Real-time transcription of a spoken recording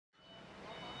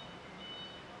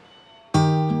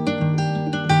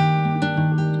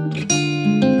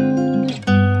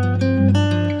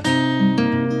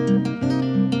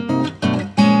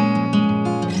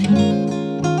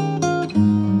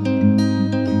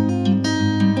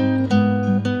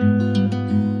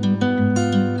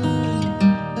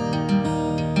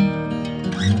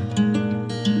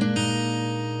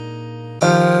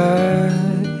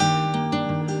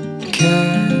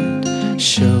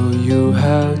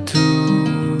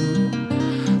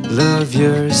love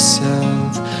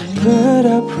yourself, but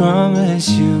I promise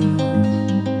you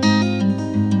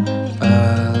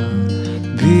I'll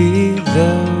be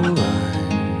the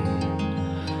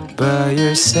one by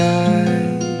your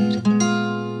side.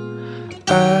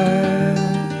 I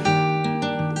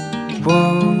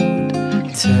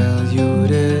won't tell you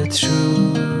the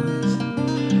truth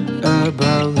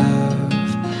about love.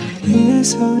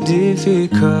 It's so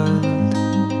difficult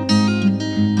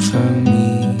for me.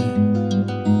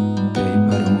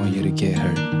 Babe, I don't want you to get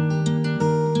hurt.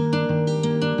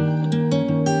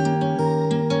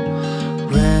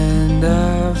 When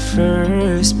I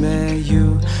first met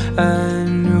you, I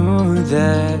knew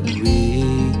that we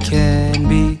can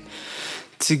be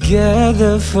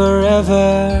together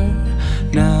forever.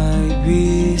 Night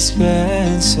we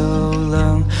spent so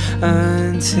long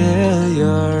until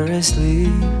you're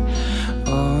asleep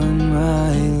on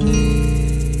my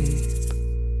lip.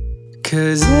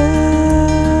 'Cause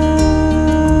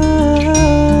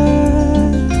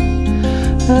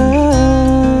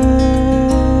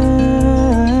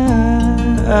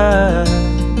I've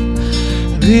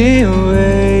been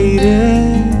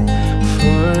waiting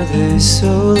for this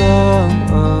so long,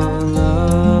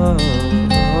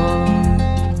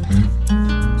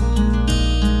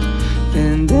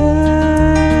 and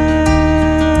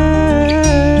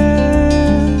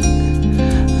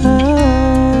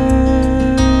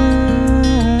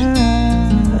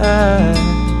I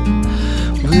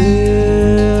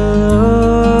will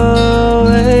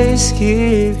always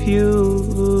keep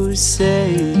you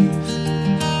safe.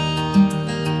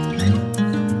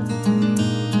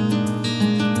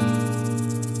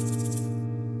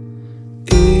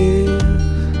 If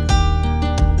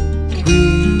we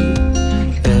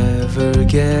ever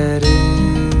get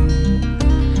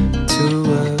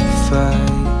into a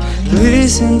fight,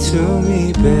 listen to me,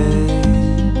 babe.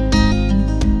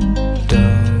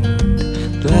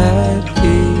 Don't let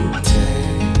it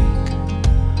take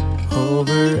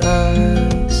over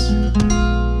us.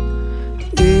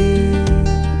 If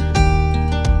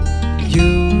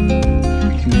you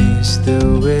miss the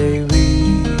way we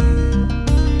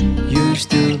used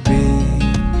to be,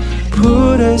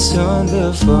 put us on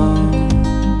the phone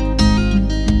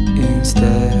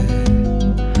instead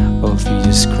of you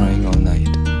just crying all night.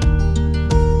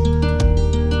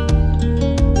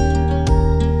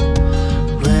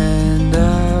 When I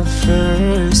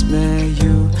first met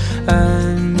you, I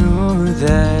knew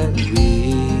that we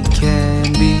can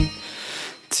be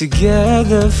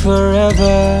together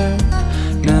forever.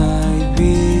 Night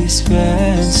we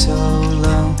spent so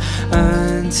long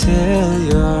until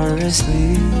you're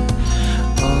asleep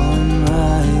on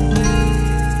my lip.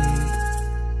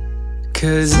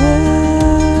 'Cause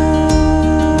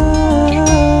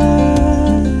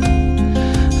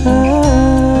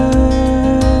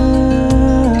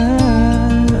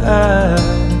I've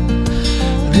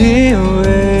been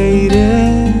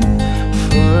waiting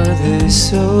for this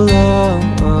so long,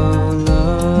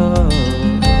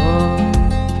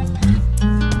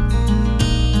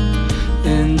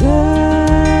 and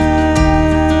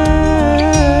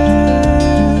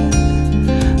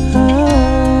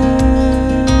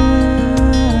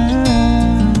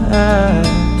I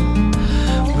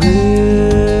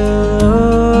will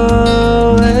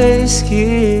always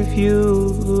keep you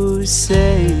safe.